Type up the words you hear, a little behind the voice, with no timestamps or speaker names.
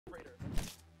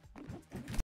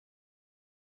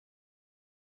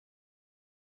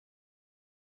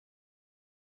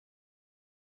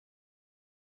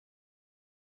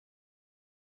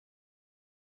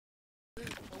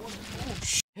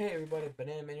Hey everybody,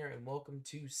 Banana Man here, and welcome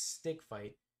to Stick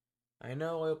Fight. I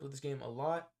know I upload this game a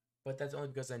lot, but that's only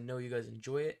because I know you guys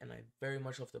enjoy it, and I very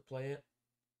much love to play it.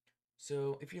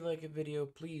 So if you like a video,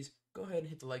 please go ahead and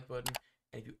hit the like button,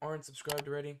 and if you aren't subscribed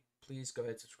already, please go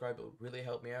ahead and subscribe. It will really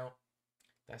help me out.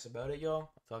 That's about it, y'all.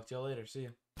 I'll talk to y'all later. See ya.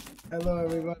 Hello,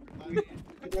 everybody.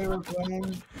 Today we're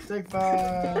playing Stick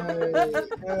Fight.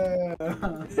 Yeah.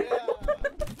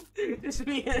 Just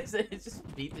me,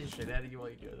 just beat the shit out of you while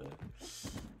you do that.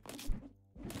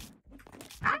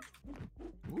 Ah!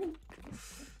 Ooh.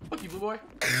 Fuck you, blue boy.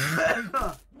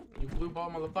 You blue ball,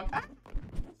 motherfucker. Ah!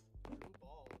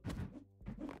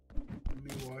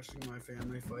 Me watching my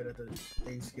family fight at the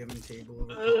Thanksgiving table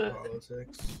over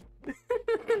politics.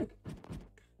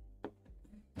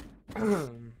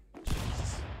 Damn.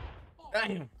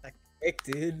 That kick,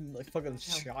 dude. Like fucking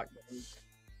shotgun.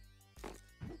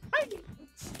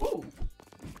 Ooh.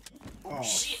 Oh,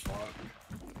 shit. fuck.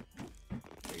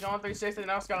 You're going 360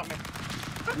 now, scout me.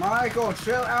 Michael,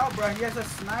 chill out, bro. He has a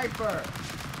sniper.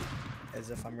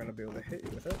 As if I'm gonna be able to hit you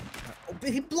with it. Oh, but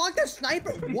he blocked that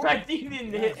sniper! What? I didn't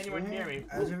hit anyone near me.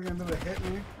 As if you're gonna be able to hit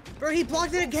me. Bro, he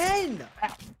blocked it again! Ow.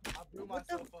 I blew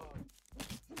myself up.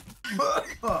 There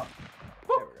we go.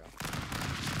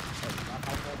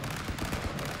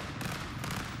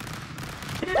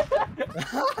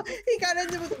 He got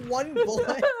ended with one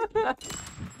bullet.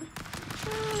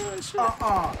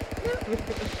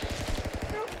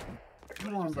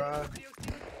 Come on, bro. What did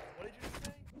you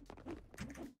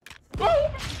say?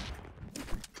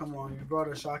 Come on, you brought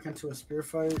a shotgun to a spear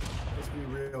fight. Let's be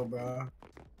real, bro.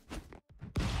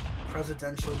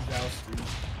 Presidential jousting.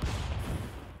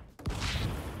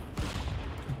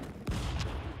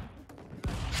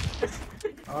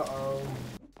 Uh-oh.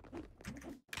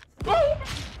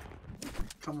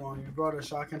 Come on, you brought a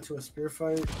shotgun to a spear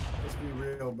fight. Let's be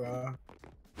real, bro.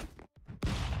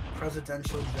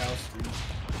 Presidential jousting.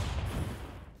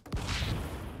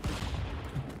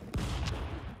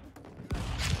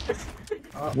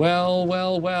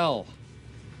 Well.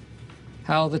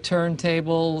 How the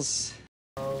turntables.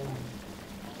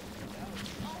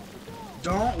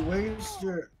 Don't waste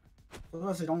your. I was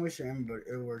gonna say, don't waste your ammo, but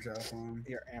it works out for him.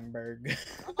 Your Amberg.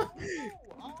 Oh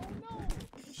no!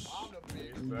 I'm the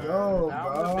biggest bird. Yo, I'm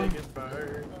bro. the biggest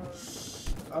bird.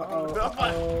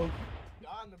 Uh-oh.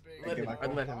 I'm the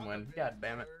biggest Let him win. God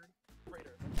damn it.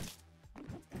 Traitor.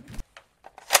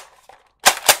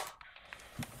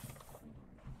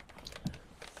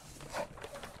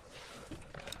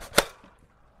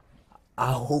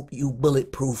 I hope you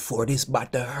bulletproof for this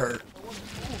about to hurt.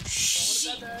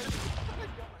 Shit. I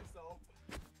got myself.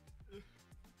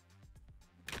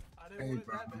 I didn't want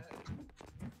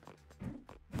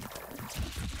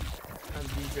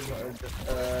it that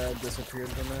bad. Disappeared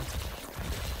from there.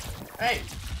 Hey!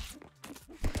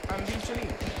 I'm beaching.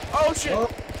 Oh shit! Oh.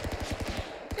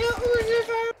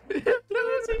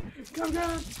 Come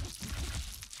down!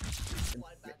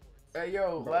 Hey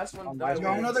yo, last one died.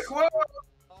 Yo, another quote.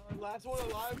 Last one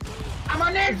alive. I'm a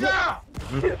ninja.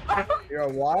 You're a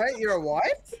what? You're a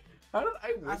what? How did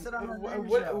I win? I said I'm a what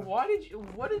ninja. what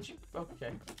did you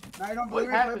okay. Now you don't What believe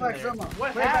me? Play happened back there? slow-mo.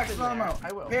 What Play back happened slow-mo. there?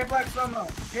 I will. Play it back slow-mo.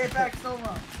 Play it back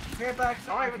slow-mo. Play it back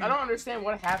slow-mo. I don't understand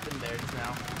what happened there just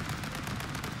now.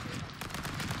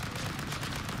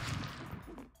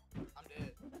 I'm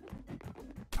dead.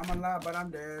 I'm alive, but I'm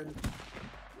dead.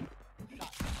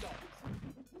 Shot.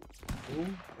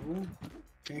 Ooh.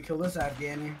 Can't kill this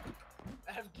Afghani.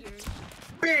 Afghan.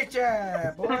 Bitch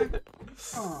ass, boy.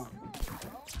 Oh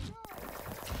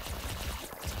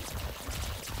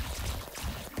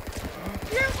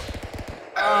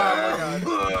my god.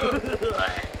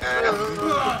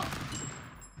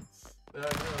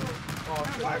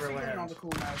 Why is he getting all the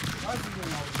cool matches? Why is he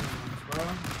getting all the cool ones, bro?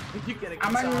 You get a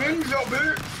I'm a ninja,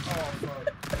 bitch. Oh, fuck.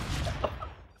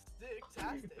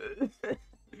 Stick-tastic.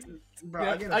 Bro, I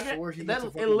get a sword. He gets a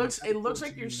it fucking looks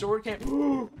like your 14. sword can't.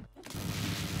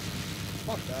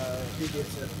 Fuck that. He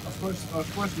gets it. Of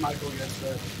course, Michael gets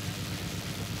it.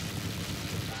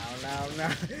 Now.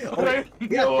 Oh, Okay, wait. you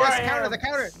Yeah, know where yes, I counter, am.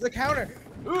 the counter.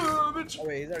 Ooh, bitch. Oh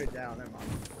wait, he's already down. Never mind.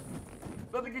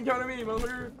 Nothing can counter me,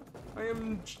 motherfucker. I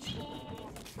am.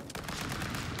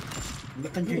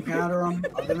 Nothing can counter him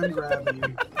other than gravity.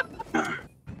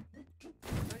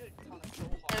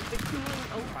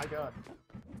 Oh my god.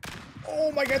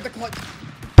 Oh my god, the clutch.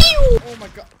 Oh my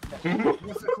god.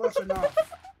 What's the clutch or not?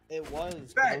 It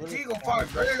was. Fat Eagle Park,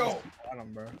 Eagle.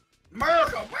 Bottom, bro.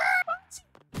 America,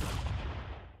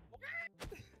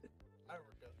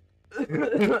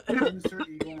 Insert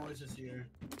Eagle noises here.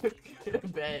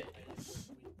 Bet.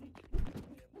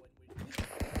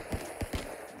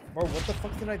 Bro, what the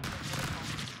fuck did I do?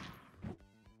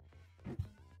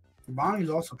 Bonnie's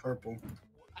also purple.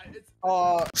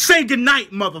 Say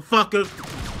goodnight, motherfucker.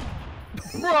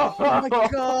 Oh my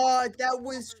god, that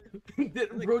was.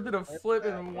 Bro did a flip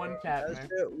in one tap, That man.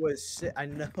 shit was sick. I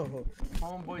know.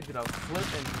 Homeboy did a flip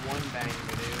in one bang,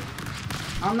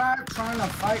 dude. I'm not trying to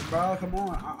fight, bro. Come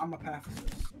on. I'm a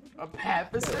pacifist. A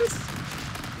pacifist?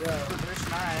 Yeah. But they're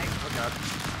snag. Oh god.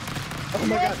 Oh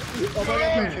my god. Oh my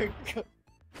god.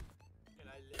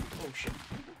 Oh shit.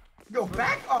 Yo,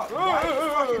 back up. Why you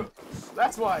fucking...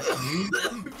 That's why.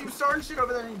 You started shit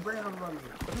over there and you bring it over on me.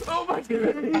 Oh my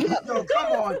god. Yo,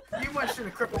 come on. You went shit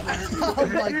to cripple me. Oh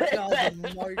my god. The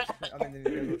mark. I mean, the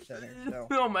video setting. So.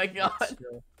 Oh my god.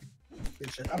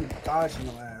 Good shit. I'm dodging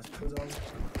your ass, cuz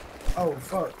oh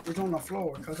fuck. It's on the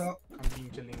floor, cuz I'm being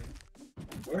chilling.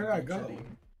 Where did I go?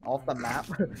 Off the map.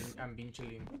 I'm being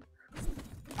chilling.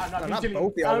 I'm not No, being not chilling.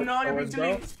 both the I'm other not being swords, bro.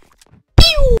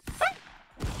 chilling.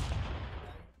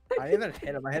 I didn't even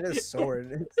hit him. I hit his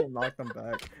sword. It still knocked him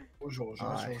back. Bonjour, Oh,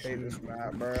 I hate this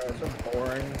map, bro. It's so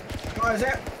boring. What is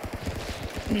that?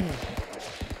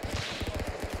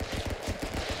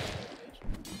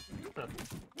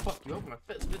 Fuck you over my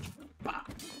fist, bitch. Bah.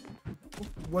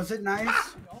 Was it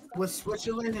nice? Was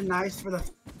Switzerland nice for the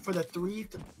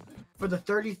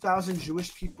 30,000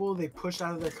 Jewish people they pushed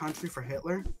out of their country for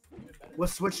Hitler?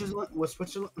 Was Switzerland what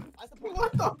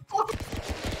the fuck?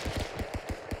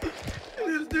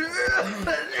 This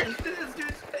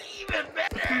dude's even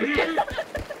better.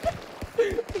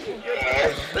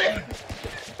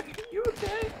 You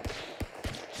okay?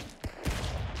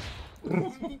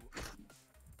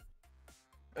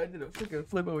 I did a freaking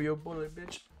flip over your bullet,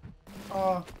 bitch.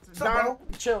 What's up, Don, bro?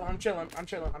 chill. I'm chilling.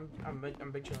 I'm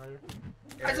big chilling.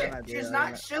 I said, she's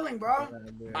not chilling, bro.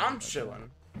 I'm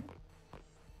chilling.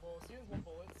 Well, Steven's one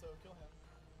bullet, so kill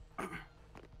him.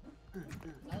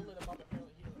 I lit him up,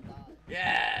 apparently he doesn't die.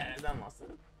 Yeah, that must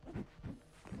it.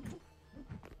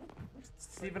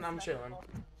 Steven, I'm chilling.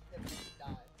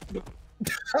 No.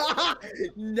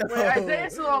 Wait,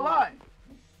 Isaiah's still alive.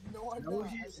 No, I'm No, not.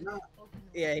 he's not.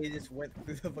 Yeah, he just went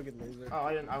through the fucking laser. Oh,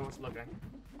 I didn't. I was looking.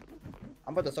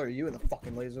 I'm about to throw you in the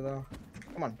fucking laser, though.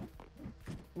 Come on.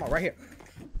 Come on, right here.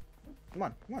 Come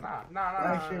on, come on. Nah.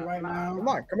 Right here, right now. Come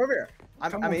on, come over here.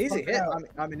 I'm Come an on, easy fuck it hit. out.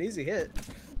 I'm an easy hit.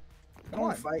 Come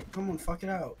on, fight. Come on, fuck it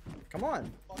out. Come on.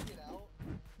 Fuck it out.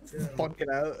 Fuck it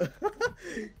out.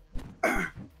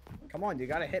 Come on, you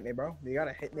gotta hit me, bro. You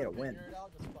gotta hit me to win. Figure it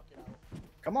out, just fuck it out.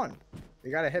 Come on.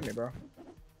 You gotta hit me, bro.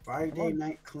 Friday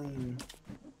night clean.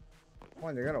 Come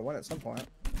on, you're gonna win at some point.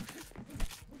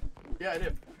 Yeah, I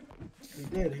did. He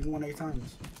did. He won 8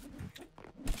 times.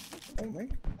 Only?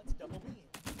 That's double beam.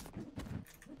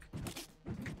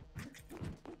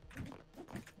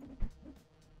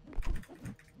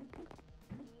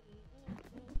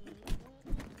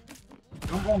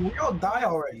 Come on, we all die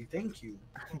already. Thank you.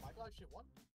 Oh my god, shit, what?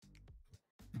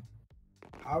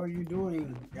 How are you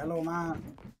doing, yellow man?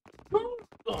 Oh.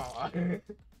 Alright.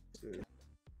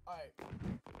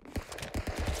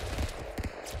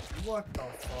 What the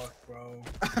fuck, bro?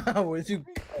 Where'd you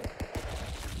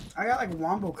I got like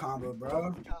wombo combo,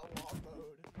 bro. Cat wall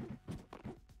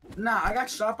mode. Nah, I got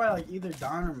shot by like either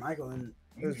Don or Michael, and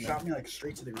you Who's shot me like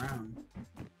straight to the ground.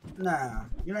 Nah,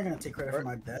 you're not gonna take credit for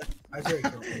my death. I say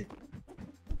killed me.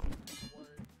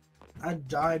 Word. I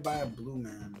died by a blue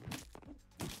man.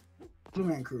 Blue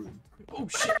man crew. Oh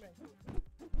shit.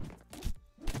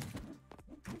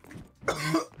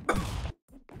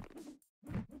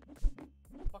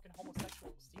 Fucking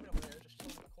homosexual Steven over there just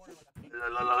chilling in the corner like a pig.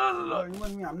 Oh, you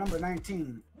and me, I'm number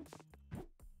 19.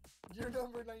 You're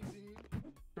number 19.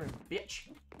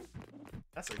 Bitch.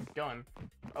 That's a gun.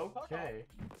 Okay.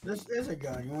 This is a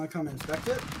gun. You wanna come inspect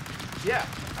it? Yeah,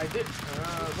 I did.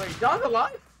 Wait, Don's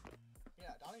alive?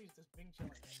 Yeah, Donnie's just being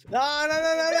chilling. No.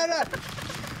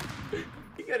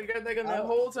 You gotta get that gun the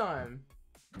whole time.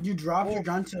 You dropped your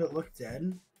gun till it looked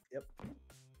dead? Yep.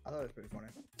 I thought it was pretty funny.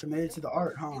 Committed to the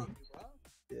art, huh?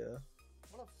 Yeah.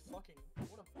 What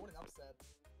an upset.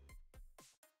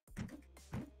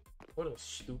 What a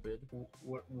stupid.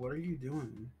 What are you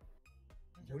doing?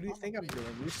 What do you think I'm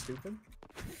doing? You stupid?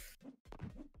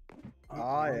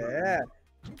 Oh, yeah.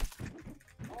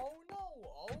 Oh no!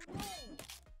 Oh no!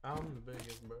 I'm the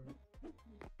biggest, bro.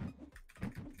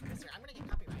 Mister, I'm gonna get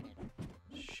copyrighted.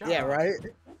 Shut Yeah, up. right?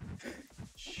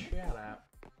 Shut up.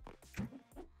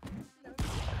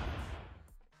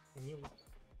 And you...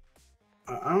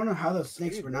 I don't know how those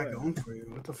snakes What were are not you going for you.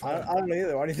 What the I fuck? don't know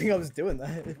either. Why do you think I was doing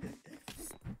that?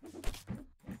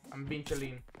 I'm being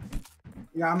Celine.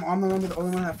 Yeah, I'm the only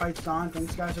one that fights Don.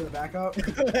 Thanks guys for the backup.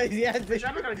 Yeah, Bitch,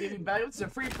 I'm not gonna give you back. It's a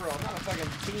free for all, not a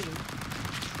fucking team.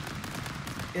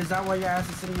 Is that why your ass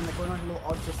is sitting in the corner like a little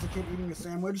autistic kid eating a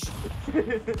sandwich?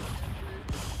 It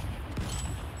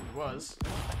was.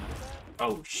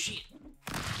 Oh shit.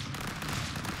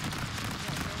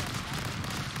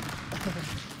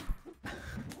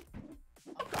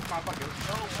 My fucking,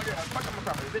 oh my god, fuck up my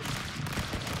property, bitch.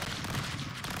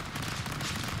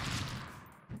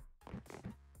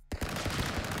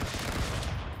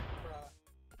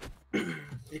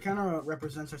 It kind of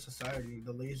represents our society.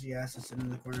 The lazy asses sit in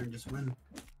the corner and just win.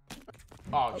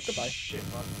 Oh, goodbye. shit,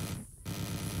 fuck.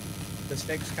 The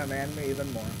snakes command me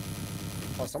even more.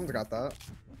 Oh, someone's got that.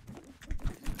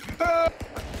 I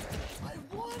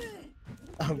want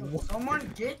it!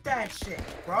 Someone get that shit,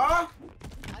 bro.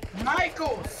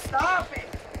 Michael, stop it.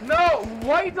 No,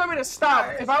 why you telling me to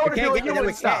stop? If I would have Can't killed get you, it.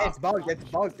 would stop. It's bugged. It's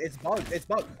bugged. It's bugged. It's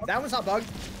bugged. That one's not bugged.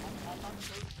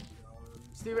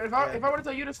 Steven, if I were to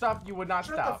tell you to stop, you would not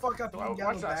Shut stop. the fuck up, So you why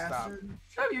yellow should I stop? bastard.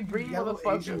 Shut up, you green Yellow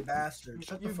Asian motherfucker. bastard.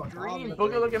 Shut the You fuck up. green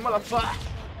booger looking motherfucker.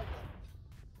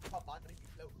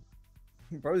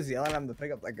 Bro's yelling at him to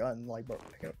pick up the gun. Like, bro,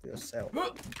 pick it up to yourself.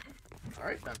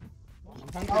 Alright then. I'm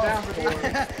hunkered down for the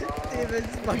evening.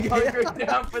 Steven's I'm fucking hunkered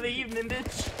down for the evening,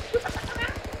 bitch.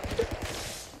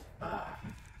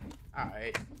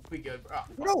 Alright, we good,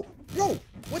 bro. Bro,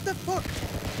 what the fuck?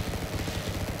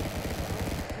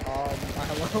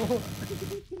 Hello?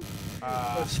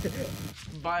 Oh, shit.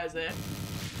 Bye, Isaiah.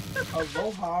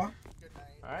 Aloha.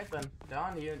 Alright then,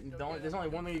 Don, there's only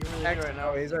one thing you can really do right now.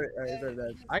 Oh, he's already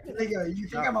dead. I can, Nigga, you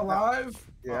think I'm alive?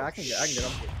 yeah, I can get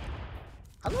him.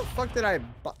 How the fuck did I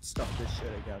butt stuff this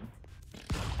shit again?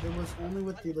 It was only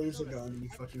with the laser gun, you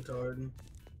fucking retard.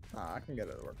 Nah, I can get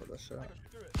it to work with this shit.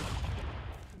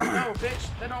 No,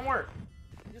 bitch, that don't work.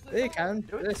 Yeah, you can.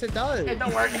 Yes, it does. It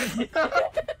don't work.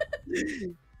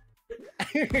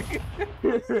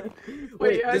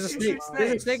 Wait, there's a snake.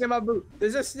 There's a snake in my boot.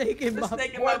 There's a snake in my boot.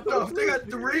 Snake in my boot. They got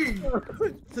 3.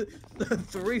 The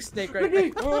 3 snake right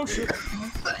there. Oh shit.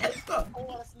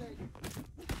 Oh, snake.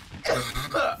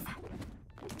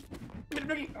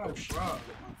 Oh shit. Bro,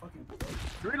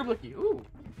 Dorito Blicky. Ooh.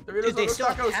 Dude, Doritos they Locos still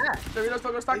Tacos. have. Doritos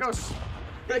Locos Tacos.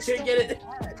 I can't get it.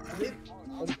 my fucking